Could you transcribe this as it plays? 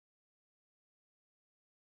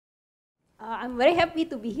I'm very happy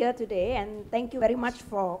to be here today, and thank you very much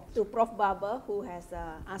to Prof. Barber, who has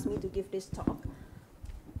asked me to give this talk.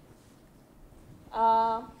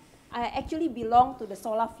 I actually belong to the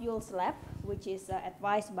Solar Fuels Lab, which is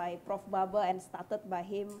advised by Prof. Barber and started by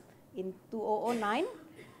him in 2009.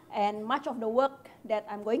 And much of the work that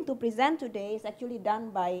I'm going to present today is actually done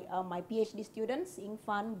by my PhD students,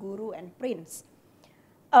 Ingfan, Guru, and Prince.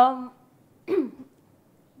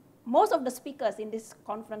 Most of the speakers in this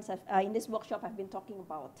conference, in this workshop, have been talking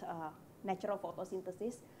about natural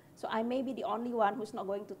photosynthesis. So I may be the only one who's not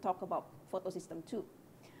going to talk about photosystem 2.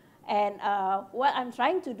 And what I'm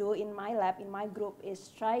trying to do in my lab, in my group,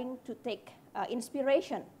 is trying to take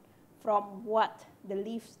inspiration from what the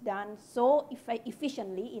leaves done so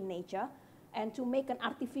efficiently in nature and to make an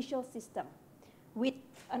artificial system with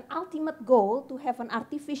an ultimate goal to have an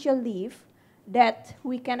artificial leaf that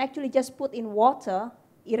we can actually just put in water,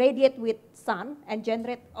 irradiate with sun, and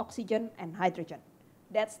generate oxygen and hydrogen.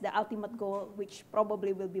 That's the ultimate goal, which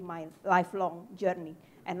probably will be my lifelong journey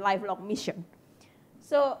and lifelong mission.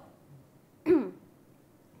 So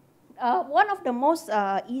one of the most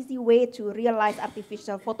easy way to realize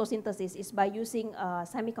artificial photosynthesis is by using a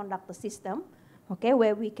semiconductor system, okay,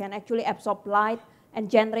 where we can actually absorb light and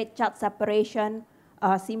generate charge separation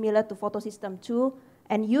similar to photosystem 2,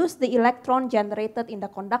 and use the electron generated in the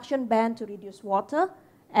conduction band to reduce water,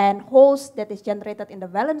 and holes that is generated in the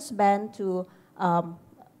valence band to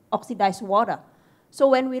oxidize water. So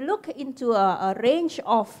when we look into a range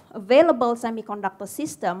of available semiconductor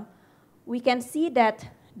system, we can see that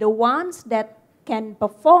the ones that can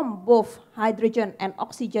perform both hydrogen and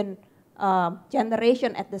oxygen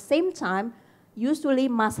generation at the same time usually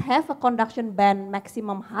must have a conduction band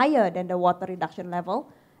maximum higher than the water reduction level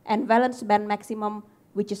and valence band maximum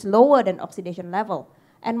which is lower than oxidation level.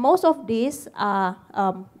 And most of these are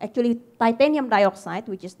actually titanium dioxide,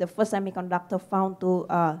 which is the first semiconductor found to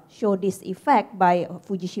show this effect by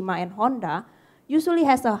Fujishima and Honda, usually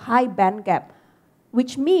has a high band gap,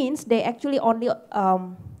 which means they actually only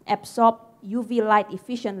absorb UV light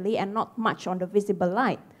efficiently and not much on the visible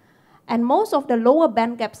light. And most of the lower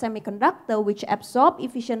band gap semiconductor, which absorb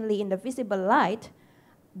efficiently in the visible light,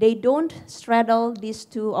 they don't straddle these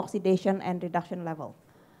two oxidation and reduction level.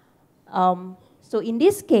 So in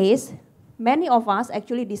this case, many of us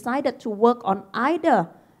actually decided to work on either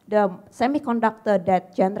the semiconductor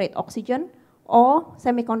that generate oxygen or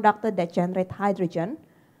semiconductor that generate hydrogen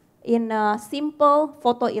in a simple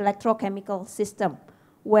photoelectrochemical system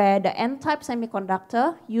where the N-type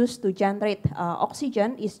semiconductor used to generate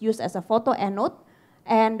oxygen is used as a photoanode,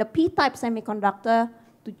 and the P-type semiconductor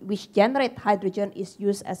which generate hydrogen is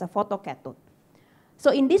used as a photocathode.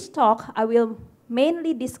 So in this talk, I will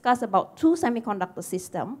mainly discuss about two semiconductor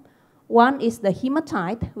systems. One is the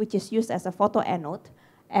hematite, which is used as a photoanode,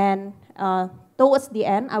 and towards the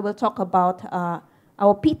end, I will talk about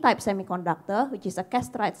our P-type semiconductor, which is a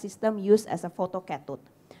castride system used as a photocathode.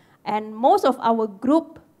 And most of our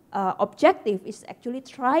group objective is actually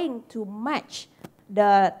trying to match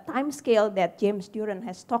the time scale that James Duran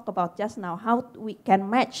has talked about just now, how we can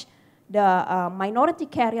match the minority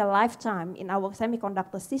carrier lifetime in our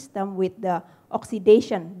semiconductor system with the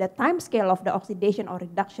oxidation, the time scale of the oxidation or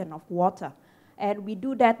reduction of water. And we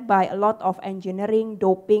do that by a lot of engineering,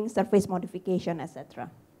 doping, surface modification, etc.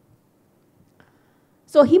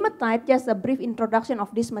 So hematite, just a brief introduction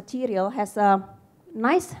of this material, has a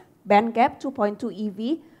nice band gap, 2.2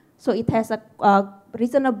 eV. So it has a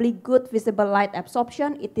reasonably good visible light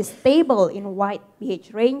absorption. It is stable in wide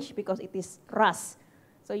pH range because it is rust.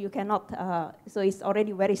 So you cannot, so it's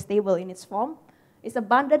already very stable in its form. It's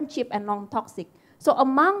abundant, cheap, and non-toxic. So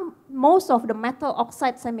among most of the metal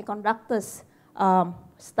oxide semiconductors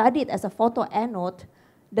studied as a photoanode,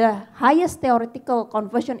 the highest theoretical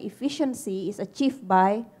conversion efficiency is achieved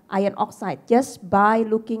by iron oxide, just by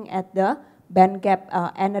looking at the band gap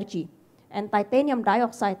energy. And titanium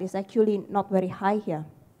dioxide is actually not very high here.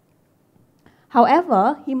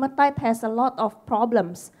 However, hematite has a lot of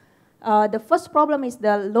problems. The first problem is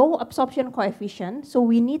the low absorption coefficient, so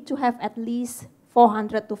we need to have at least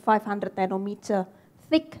 400 to 500 nanometer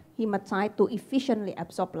thick hematite to efficiently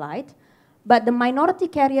absorb light. But the minority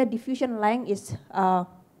carrier diffusion length is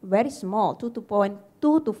very small,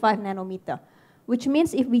 2.2 to 5 nanometer, which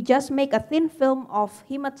means if we just make a thin film of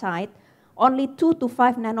hematite, only 2 to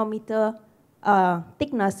 5 nanometer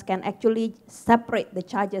thickness can actually separate the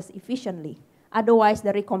charges efficiently. Otherwise,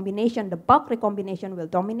 the recombination, the bulk recombination will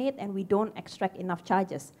dominate and we don't extract enough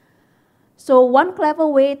charges. So one clever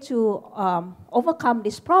way to overcome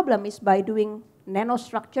this problem is by doing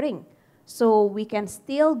nanostructuring. So we can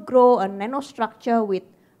still grow a nanostructure with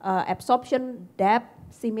absorption depth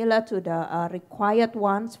similar to the required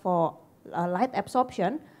ones for light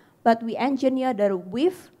absorption, but we engineer the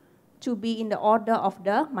width to be in the order of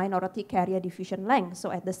the minority carrier diffusion length.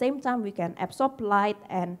 So at the same time, we can absorb light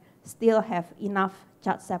and still have enough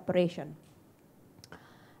charge separation.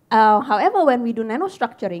 However, when we do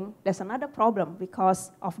nanostructuring, there's another problem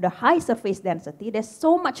because of the high surface density. There's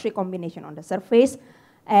so much recombination on the surface,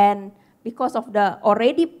 and because of the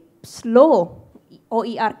already slow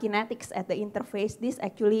OER kinetics at the interface, this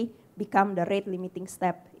actually become the rate limiting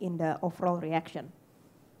step in the overall reaction.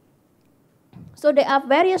 So there are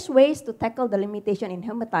various ways to tackle the limitation in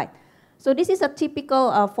hematite. So this is a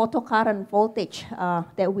typical photocurrent voltage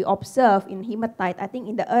that we observe in hematite. I think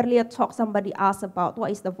in the earlier talk, somebody asked about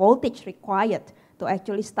what is the voltage required to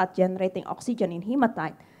actually start generating oxygen in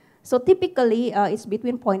hematite. So typically, it's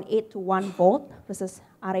between 0.8 to 1 volt versus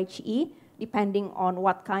RHE, depending on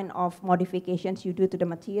what kind of modifications you do to the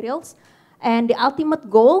materials. And the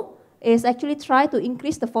ultimate goal is actually try to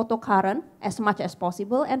increase the photocurrent as much as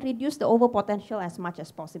possible and reduce the overpotential as much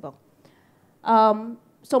as possible.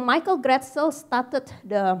 So Michael Gratzel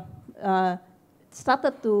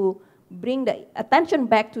started to bring the attention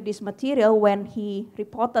back to this material when he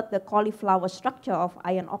reported the cauliflower structure of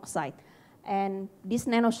iron oxide. And this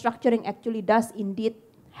nanostructuring actually does indeed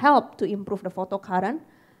help to improve the photocurrent.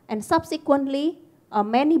 And subsequently,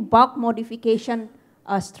 many bulk modification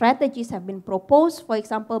strategies have been proposed, for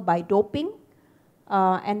example, by doping,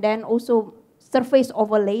 and then also surface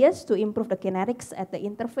overlayers to improve the kinetics at the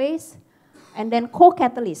interface. And then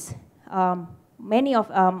co-catalysts.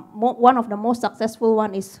 One of the most successful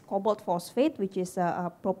one is cobalt phosphate, which is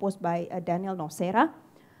proposed by Daniel Nocera.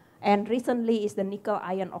 And recently is the nickel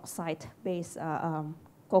iron oxide based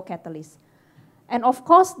co-catalyst. And of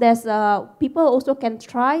course, there's people also can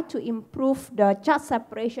try to improve the charge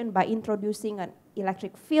separation by introducing an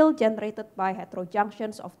electric field generated by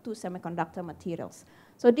heterojunctions of two semiconductor materials.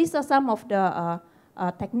 So these are some of the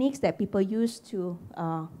techniques that people use to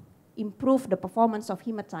improve the performance of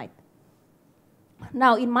hematite.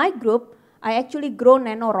 Now, in my group, I actually grow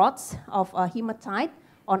nanorods of hematite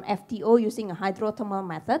on FTO using a hydrothermal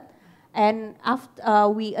method. And after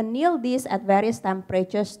we anneal this at various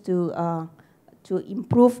temperatures to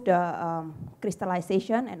improve the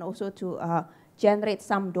crystallization and also to generate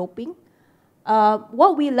some doping.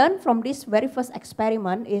 What we learned from this very first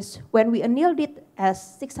experiment is when we annealed it at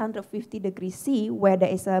 650 degrees C, where there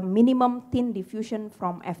is a minimum thin diffusion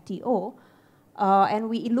from FTO, and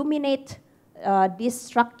we illuminate this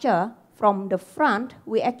structure from the front,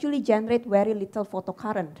 we actually generate very little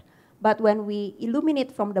photocurrent. But when we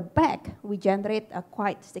illuminate from the back, we generate a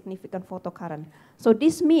quite significant photocurrent. So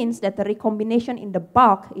this means that the recombination in the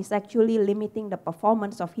bulk is actually limiting the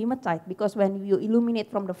performance of hematite, because when you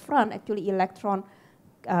illuminate from the front, actually electron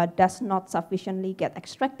does not sufficiently get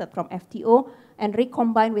extracted from FTO and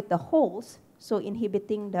recombine with the holes, so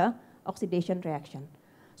inhibiting the oxidation reaction.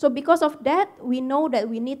 So because of that, we know that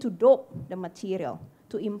we need to dope the material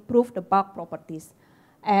to improve the bulk properties.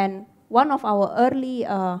 And one of our early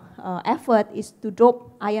effort is to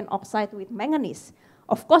dope iron oxide with manganese.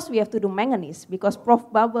 Of course, we have to do manganese because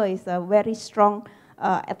Prof. Baba is a very strong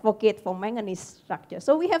advocate for manganese structure.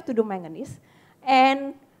 So we have to do manganese.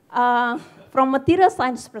 And from material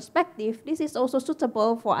science perspective, this is also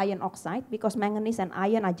suitable for iron oxide because manganese and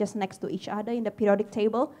iron are just next to each other in the periodic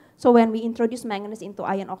table. So when we introduce manganese into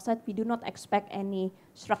iron oxide, we do not expect any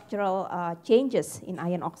structural changes in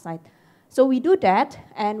iron oxide. So we do that,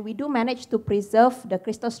 and we do manage to preserve the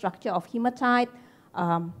crystal structure of hematite,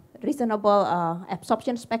 reasonable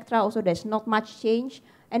absorption spectra, also there's not much change.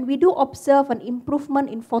 And we do observe an improvement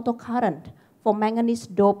in photocurrent for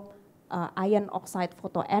manganese-doped iron oxide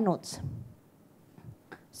photoanodes.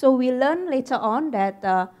 So we learn later on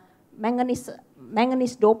that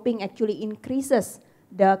manganese doping actually increases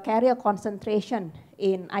the carrier concentration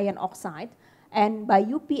in iron oxide. And by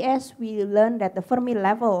UPS, we learned that the Fermi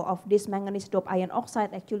level of this manganese-doped iron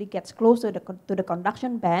oxide actually gets closer to the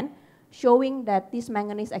conduction band, showing that this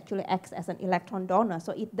manganese actually acts as an electron donor.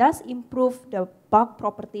 So it does improve the bulk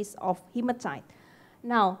properties of hematite.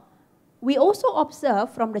 Now, we also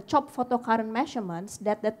observe from the chopped photocurrent measurements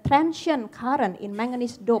that the transient current in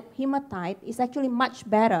manganese-doped hematite is actually much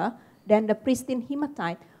better than the pristine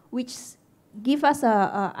hematite, which give us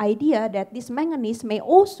an idea that this manganese may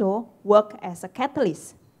also work as a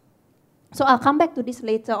catalyst. So I'll come back to this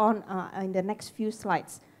later on in the next few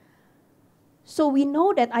slides. So we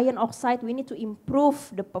know that iron oxide, we need to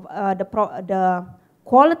improve the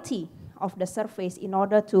quality of the surface in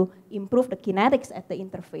order to improve the kinetics at the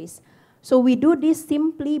interface. So we do this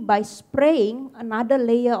simply by spraying another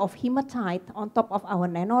layer of hematite on top of our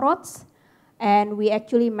nanorods. And we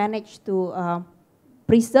actually managed to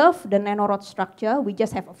preserve the nanorod structure. We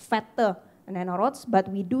just have a fatter nanorods, but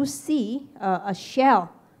we do see a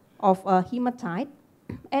shell of hematite.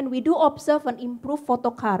 And we do observe an improved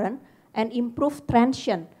photocurrent and improved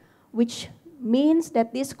transient, which means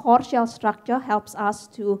that this core shell structure helps us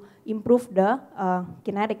to improve the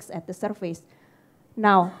kinetics at the surface.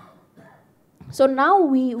 Now, so now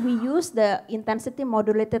we use the intensity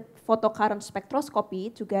modulated photocurrent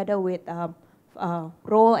spectroscopy together with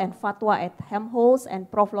Roll and Fatwa at Helmholtz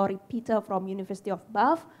and Prof. Laurie Peter from University of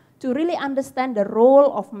Bath to really understand the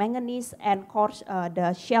role of manganese and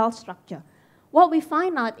the shell structure. What we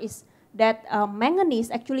find out is that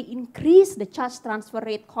manganese actually increase the charge transfer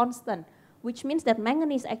rate constant, which means that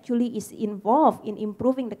manganese actually is involved in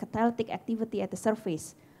improving the catalytic activity at the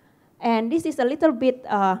surface. And this is a little bit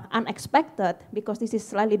unexpected because this is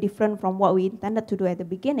slightly different from what we intended to do at the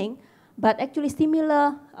beginning, but actually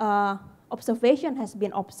similar observation has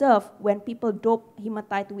been observed when people dope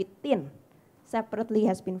hematite with tin. Separately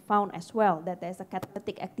has been found as well that there's a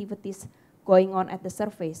catalytic activities going on at the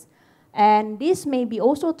surface. And this may be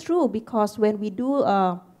also true because when we do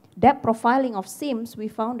depth profiling of seams, we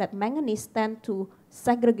found that manganese tend to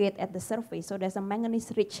segregate at the surface. So there's a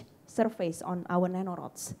manganese-rich surface on our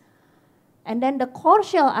nanorods. And then the core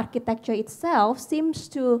shell architecture itself seems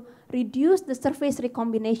to reduce the surface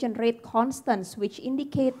recombination rate constants, which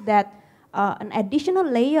indicate that an additional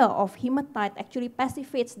layer of hematite actually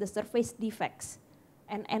pacificates the surface defects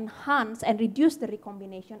and enhance and reduce the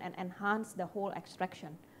recombination and enhance the whole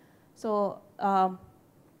extraction. So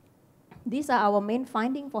these are our main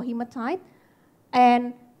findings for hematite.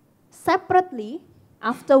 And separately,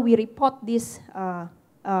 after we report this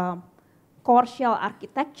core shell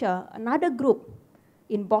architecture, another group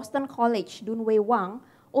in Boston College, Dunwei Wong,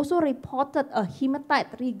 also reported a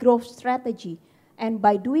hematite regrowth strategy. And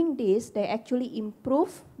by doing this, they actually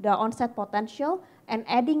improve the onset potential, and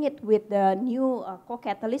adding it with the new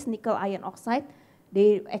co-catalyst nickel iron oxide,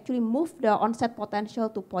 they actually moved the onset potential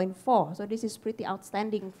to 0.4. So this is pretty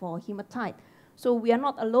outstanding for hematite. So we are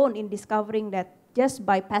not alone in discovering that just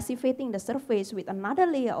by pacivating the surface with another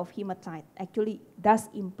layer of hematite actually does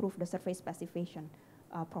improve the surface passivation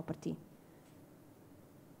property.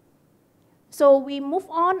 So we move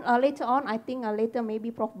on later on. I think later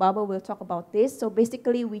maybe Prof. Baba will talk about this. So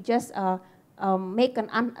basically we just make an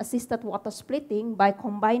unassisted water splitting by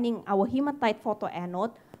combining our hematite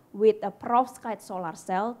photoanode with a perovskite solar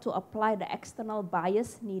cell to apply the external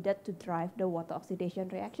bias needed to drive the water oxidation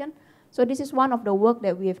reaction. So this is one of the work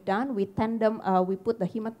that we have done. We tandem, we put the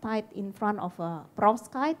hematite in front of a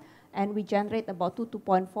perovskite, and we generate about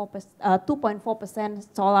 2.4%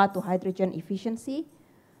 solar to hydrogen efficiency.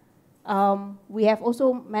 We have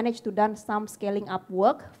also managed to done some scaling up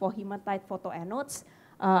work for hematite photoanodes.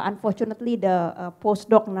 Unfortunately, the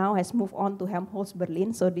postdoc now has moved on to Helmholtz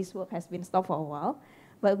Berlin, so this work has been stopped for a while.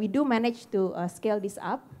 But we do manage to scale this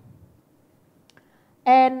up.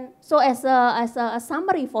 And so as a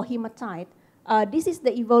summary for hematite, this is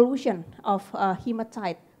the evolution of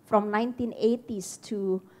hematite from 1980s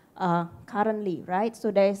to currently, right?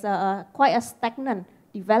 So there's quite a stagnant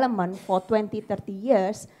development for 20, 30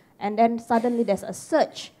 years, and then suddenly there's a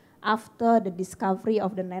surge after the discovery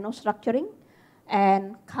of the nanostructuring.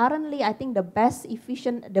 And currently, I think the best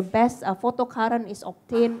photocurrent is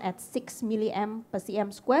obtained at 6 milliamp per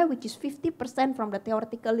cm square, which is 50% from the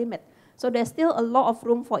theoretical limit. So there's still a lot of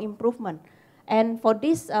room for improvement. And for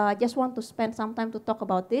this, I just want to spend some time to talk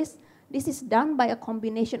about this. This is done by a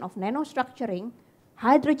combination of nanostructuring,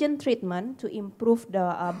 hydrogen treatment to improve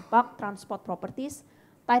the bulk transport properties,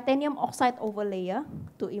 titanium oxide overlayer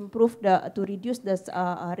to reduce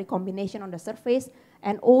the recombination on the surface,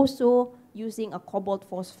 and also using a cobalt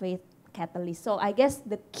phosphate catalyst. So I guess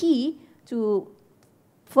the key to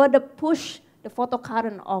further push the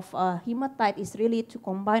photocurrent of hematite is really to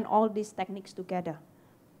combine all these techniques together.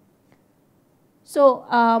 So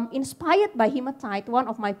inspired by hematite, one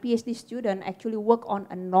of my PhD students actually worked on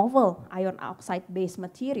a novel iron oxide-based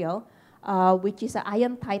material, which is an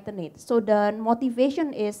iron titanate. So the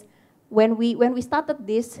motivation is when we started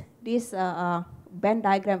this Venn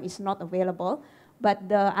diagram is not available, but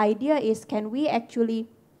the idea is can we actually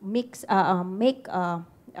make a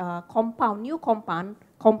new compound,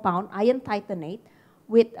 iron titanate,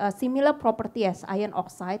 with a similar property as iron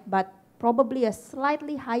oxide, but probably a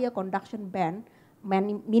slightly higher conduction band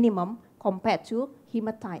minimum compared to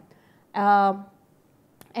hematite.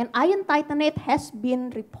 And iron titanate has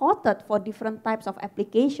been reported for different types of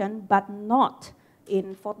application, but not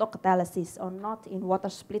in photocatalysis or not in water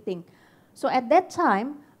splitting. So at that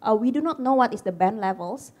time, we do not know what is the band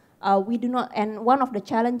levels, we do not, and one of the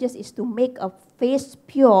challenges is to make a phase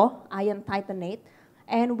pure iron titanate,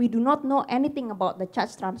 and we do not know anything about the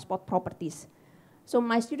charge transport properties. So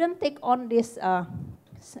my student take on this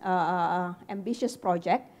ambitious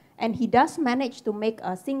project, and he does manage to make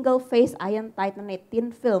a single phase iron titanate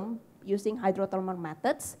thin film using hydrothermal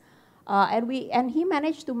methods. And he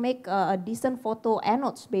managed to make a decent photo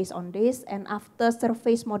anodes based on this, and after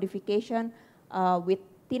surface modification with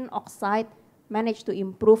tin oxide, managed to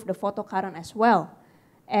improve the photocurrent as well.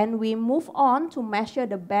 And we move on to measure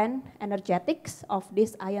the band energetics of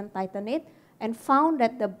this iron titanate and found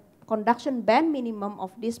that the conduction band minimum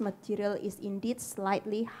of this material is indeed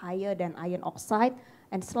slightly higher than iron oxide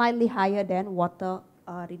and slightly higher than water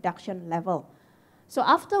reduction level. So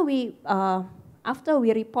after we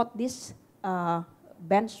report this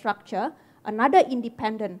band structure, another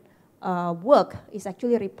independent work is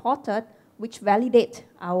actually reported which validate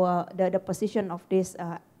the position of these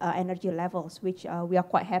energy levels, which we are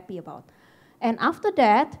quite happy about. And after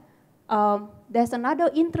that, there's another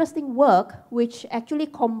interesting work which actually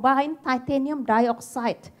combined titanium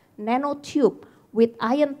dioxide nanotube with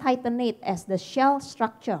iron titanate as the shell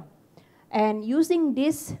structure. And using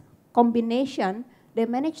this combination, they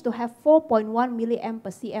managed to have 4.1 milliamp per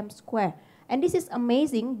cm square. And this is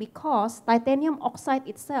amazing because titanium oxide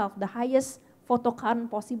itself, the highest photocurrent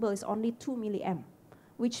possible is only 2 milliamp,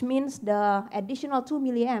 which means the additional 2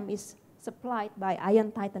 milliamp is supplied by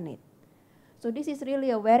iron titanate. So this is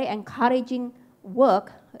really a very encouraging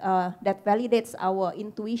work that validates our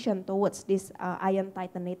intuition towards these iron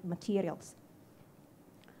titanate materials.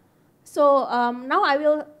 So now I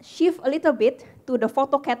will shift a little bit to the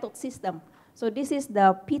photocathode system. So this is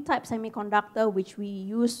the P-type semiconductor which we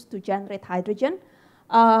use to generate hydrogen.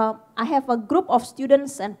 I have a group of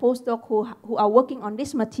students and postdocs who are working on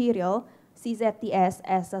this material, CZTS,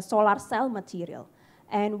 as a solar cell material.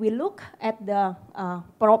 And we look at the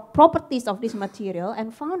properties of this material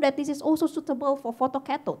and found that this is also suitable for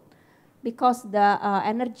photocathode because the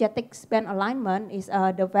energetic band alignment is,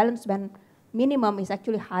 the valence band minimum is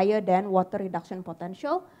actually higher than water reduction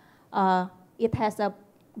potential. It has a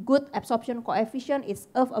good absorption coefficient, it's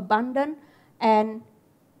earth abundant, and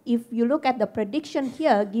if you look at the prediction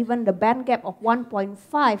here, given the band gap of 1.5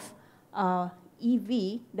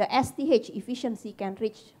 EV, the STH efficiency can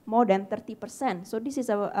reach more than 30%. So this is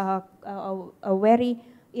a very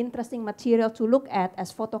interesting material to look at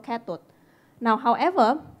as photocathode. Now,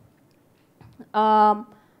 however,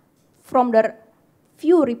 from the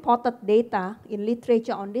few reported data in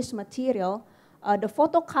literature on this material, the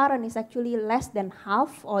photocurrent is actually less than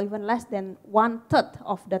half or even less than 1/3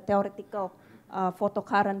 of the theoretical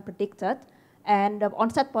photocurrent predicted, and the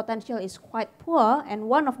onset potential is quite poor, and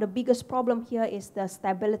one of the biggest problem here is the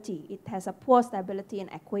stability. It has a poor stability in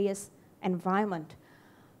aqueous environment.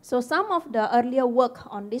 So some of the earlier work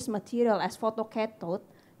on this material as photocathode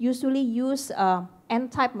usually use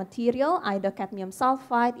N-type material, either cadmium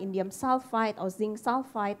sulfide, indium sulfide, or zinc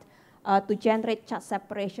sulfide to generate charge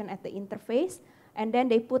separation at the interface, and then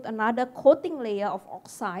they put another coating layer of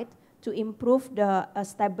oxide to improve the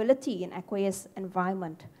stability in aqueous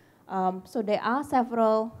environment. So there are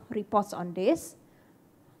several reports on this.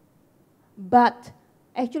 But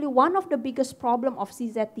actually one of the biggest problem of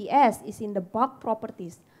CZTS is in the bulk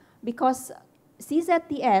properties, because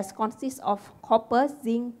CZTS consists of copper,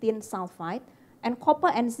 zinc, tin sulfide, and copper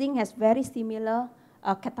and zinc has very similar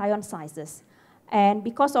cation sizes. And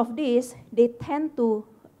because of this, they tend to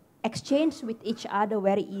exchange with each other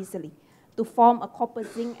very easily to form a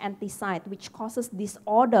copper-zinc antiside, which causes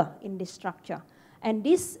disorder in this structure. And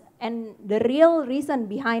the real reason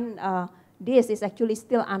behind this is actually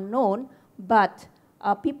still unknown, but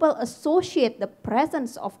people associate the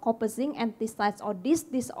presence of copper-zinc antisides or this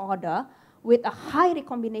disorder with a high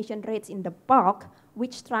recombination rates in the bulk,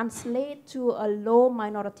 which translate to a low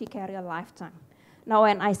minority carrier lifetime. Now,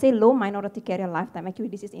 when I say low minority carrier lifetime, actually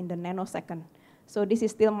this is in the nanosecond. So this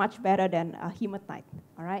is still much better than hematite,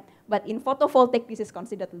 all right? But in photovoltaic, this is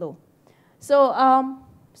considered low. So,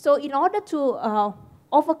 so in order to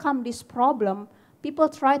overcome this problem, people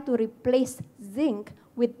try to replace zinc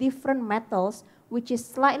with different metals, which is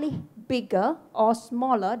slightly bigger or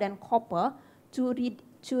smaller than copper to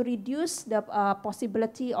reduce the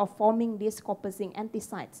possibility of forming these copper-zinc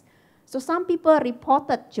antisides. So some people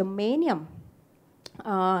reported germanium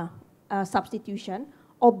substitution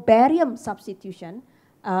or barium substitution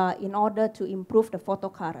in order to improve the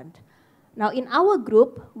photocurrent. Now in our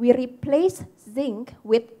group, we replaced zinc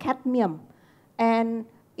with cadmium. And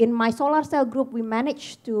in my solar cell group, we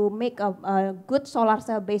managed to make a good solar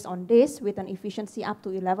cell based on this with an efficiency up to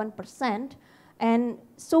 11%. And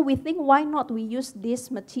so we think, why not we use this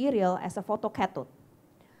material as a photocathode?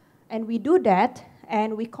 And we do that,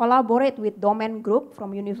 and we collaborate with Domain Group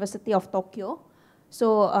from University of Tokyo.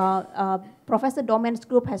 So Professor Domain's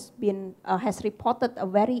group has reported a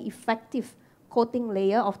very effective coating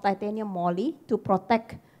layer of titanium moly to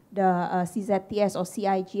protect the CZTS or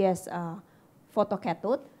CIGS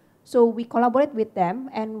photocathode. So we collaborate with them,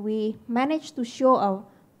 and we managed to show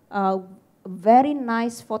a very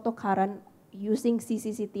nice photocurrent using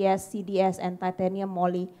CCCTS, CDS, and titanium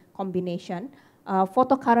moly combination.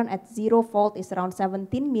 Photocurrent at 0 volt is around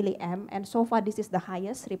 17 milliamp, and so far this is the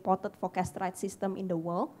highest reported for castrite system in the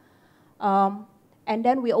world. And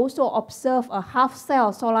then we also observe a half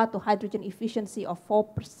cell solar to hydrogen efficiency of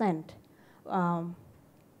 4%.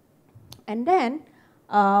 And then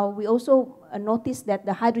we also notice that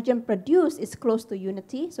the hydrogen produced is close to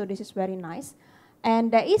unity, so this is very nice.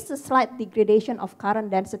 And there is a slight degradation of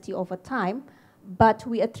current density over time, but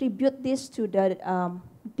we attribute this to the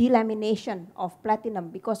delamination of platinum,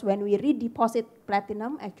 because when we redeposit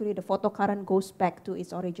platinum, actually the photocurrent goes back to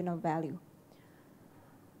its original value.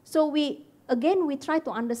 So again, we try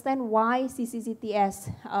to understand why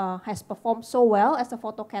CCCTS has performed so well as a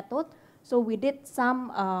photocathode. So we did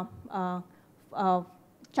some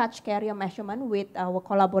charge carrier measurement with our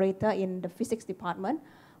collaborator in the physics department.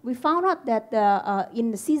 We found out that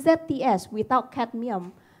in the CZTS without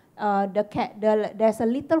cadmium, there's a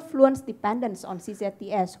little fluence dependence on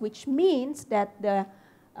CZTS, which means that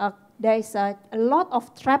there is a lot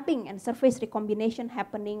of trapping and surface recombination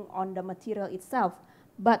happening on the material itself.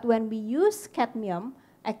 But when we use cadmium,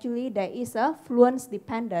 actually there is a fluence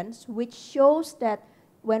dependence, which shows that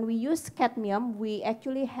when we use cadmium, we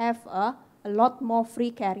actually have a lot more free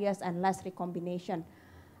carriers and less recombination.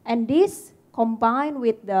 And this combined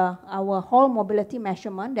with our hole mobility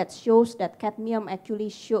measurement that shows that cadmium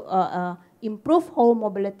actually improve hole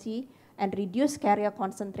mobility and reduce carrier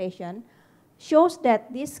concentration, shows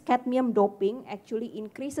that this cadmium doping actually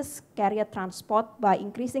increases carrier transport by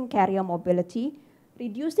increasing carrier mobility,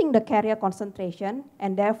 reducing the carrier concentration,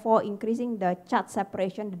 and therefore increasing the charge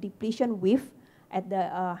separation, the depletion width at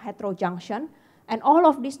the heterojunction. And all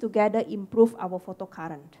of this together improve our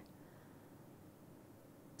photocurrent.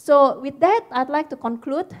 So with that, I'd like to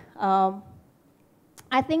conclude.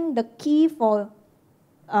 I think the key for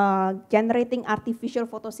generating artificial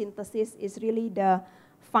photosynthesis is really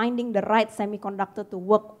finding the right semiconductor to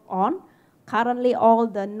work on. Currently, all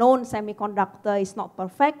the known semiconductor is not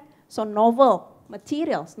perfect, so novel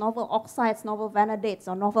materials, novel oxides, novel vanadates,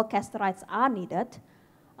 or novel castorites are needed.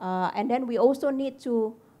 And then we also need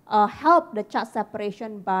to help the charge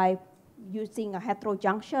separation by using a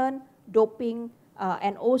heterojunction, doping,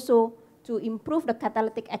 and also to improve the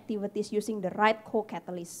catalytic activities using the right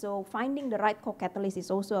co-catalyst. So finding the right co-catalyst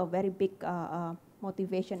is also a very big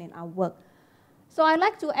motivation in our work. So I'd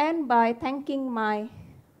like to end by thanking my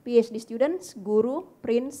PhD students, Guru,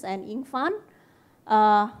 Prince, and Ingfan,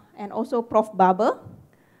 and also Prof. Baber.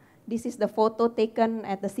 This is the photo taken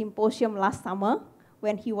at the symposium last summer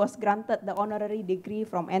when he was granted the honorary degree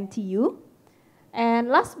from NTU. And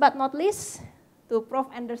last but not least, to Prof.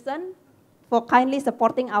 Anderson for kindly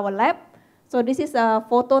supporting our lab. So this is a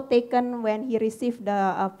photo taken when he received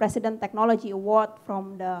the President Technology Award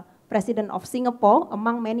from the President of Singapore.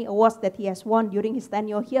 Among many awards that he has won during his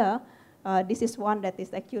tenure here, this is one that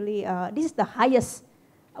is actually, this is the highest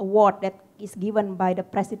award that is given by the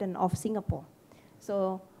President of Singapore.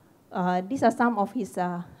 So these are some of his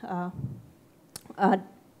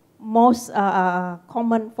most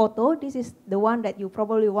common photo. This is the one that you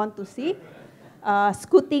probably want to see.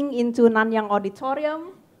 Scooting into Nanyang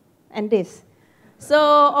Auditorium, and this. So,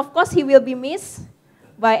 of course, he will be missed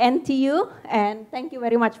by NTU, and thank you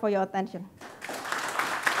very much for your attention.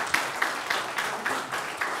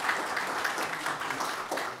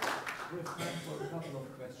 We have time for a couple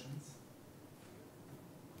of questions.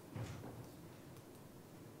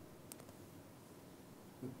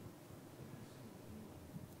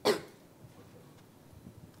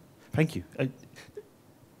 Thank you.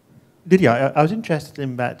 Lydia, I was interested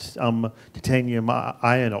in that titanium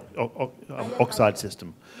iron oxide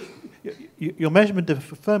system. Your measurement of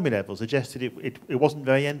Fermi level suggested it wasn't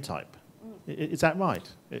very N-type. Is that right?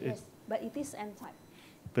 Yes, but it is N-type.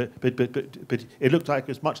 But it looked like it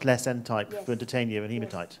was much less N-type Yes. for titanium and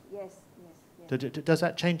hematite. Yes. Does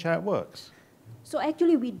that change how it works? So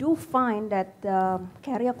actually, we do find that the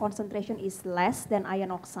carrier concentration is less than iron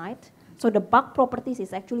oxide. So the bulk properties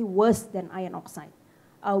is actually worse than iron oxide.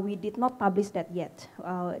 We did not publish that yet.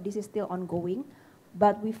 This is still ongoing.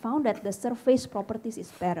 But we found that the surface properties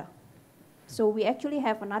is better. So we actually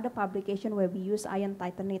have another publication where we use iron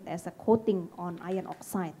titanate as a coating on iron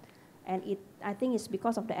oxide. And I think it's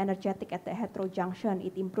because of the energetic at the heterojunction,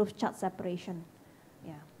 it improves charge separation.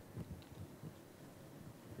 Yeah.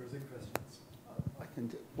 Further questions? I can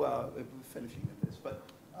do, well, we're finishing with this, but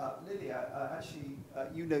Lydia, actually,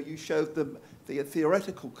 you showed the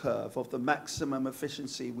theoretical curve of the maximum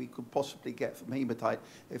efficiency we could possibly get from hematite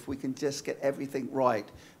if we can just get everything right.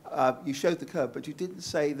 You showed the curve, but you didn't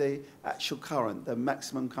say the actual current, the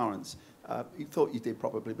maximum currents. You thought you did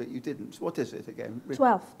probably, but you didn't. What is it again?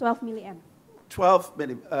 12 milliamp. 12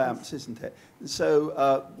 milliamps, isn't it? So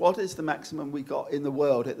what is the maximum we got in the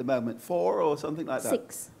world at the moment? 4 or something like that?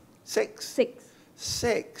 6. 6? 6.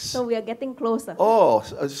 6. So we are getting closer. Oh,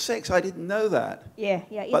 6, I didn't know that. Yeah,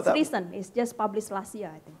 it's recent. It's just published last year,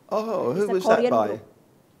 I think. Oh, who it's was that by? Group.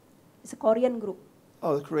 It's a Korean group.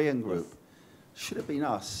 Oh, the Korean group. Yes. Should have been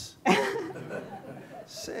us.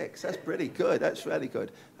 6, that's pretty good. That's really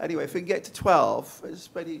good. Anyway, if we can get to 12, it's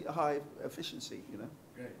pretty high efficiency, you know.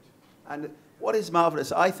 Great. And what is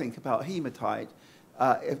marvelous, I think, about hematite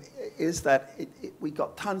is that we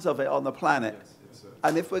got tons of it on the planet. Yes, it's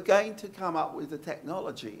And if we're going to come up with a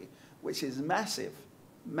technology which is massive,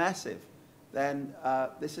 then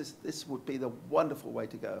this would be the wonderful way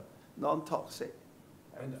to go. Non-toxic.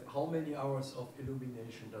 And how many hours of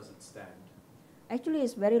illumination does it stand? Actually,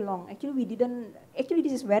 it's very long. Actually,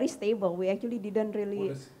 this is very stable. We actually didn't really...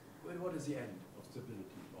 What is the end of stability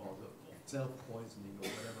or of self-poisoning or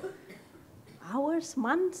whatever? Hours,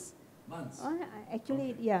 months? Months?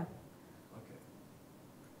 Actually, Okay. yeah. Okay.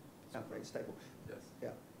 Sounds very stable. Yes.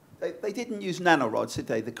 Yeah. They didn't use nanorods, did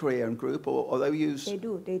they, the Korean group, or they use... They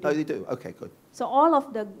do. Oh, they do? Okay, good. So all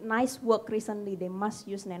of the nice work recently, they must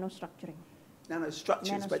use nanostructuring.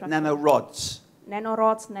 Nanostructures, but Nanostructure. nanorods.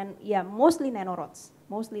 Nanorods,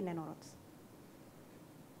 mostly nanorods.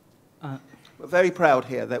 We're very proud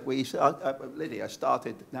here that Lydia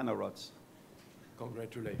started nanorods.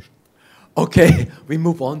 Congratulations. Okay, we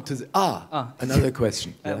move on to another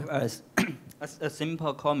question. A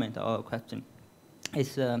simple comment or question.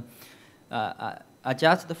 It's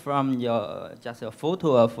just from just a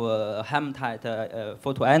photo of hematite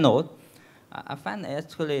photoanode. I find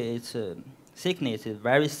actually its thickness is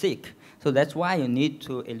very thick. So that's why you need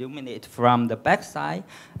to illuminate from the back side.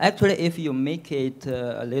 Actually, if you make it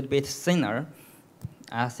a little bit thinner,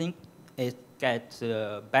 I think it gets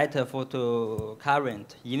better photo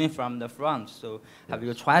current even from the front. So have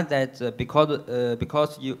you tried that because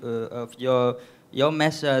of your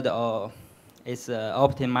method or is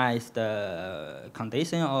optimized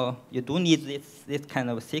condition, or you do need this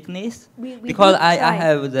kind of thickness? Because I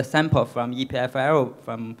have the sample from EPFL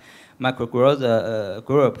from microgrowth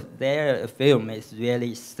group. Their film is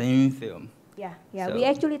really thin film. Yeah. So We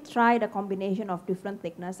actually tried a combination of different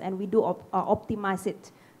thickness, and we do optimize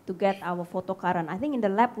it to get our photocurrent. I think in the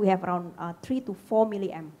lab we have around 3 to 4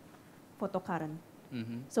 milliamp photocurrent.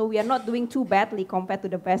 Mm-hmm. So we are not doing too badly compared to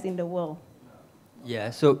the best in the world.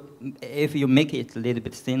 Yeah, so if you make it a little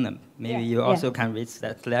bit thinner, maybe you also can reach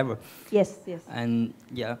that level. Yes. And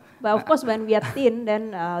yeah. But of course, when we are thin,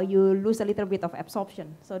 then you lose a little bit of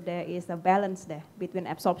absorption. So there is a balance there between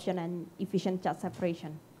absorption and efficient charge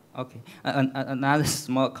separation. Okay. Another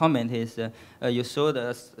small comment is you showed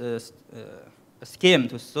us a scheme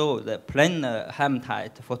to show the planar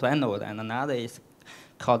hematite photoanode, and another is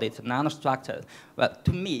called it nanostructure. But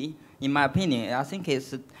to me, in my opinion, I think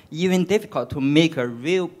it's even difficult to make a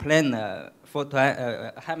real planar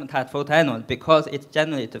hematite photoanode because it's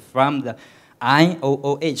generated from the iron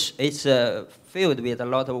OH. It's filled with a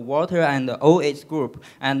lot of water and the OH group,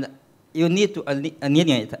 and you need to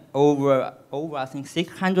annihilate over I think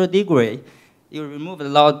 600 degrees. You remove a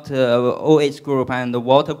lot of OH group and the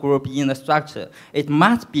water group in the structure. It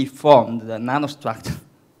must be formed the nanostructure.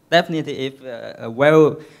 Definitely, if a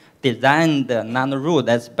well-designed nanoroot,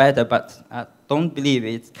 that's better, but I don't believe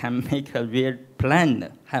it can make a real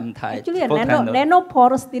planar hematite. Actually, a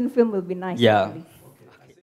nanoporous thin film will be nice. Yeah. Actually.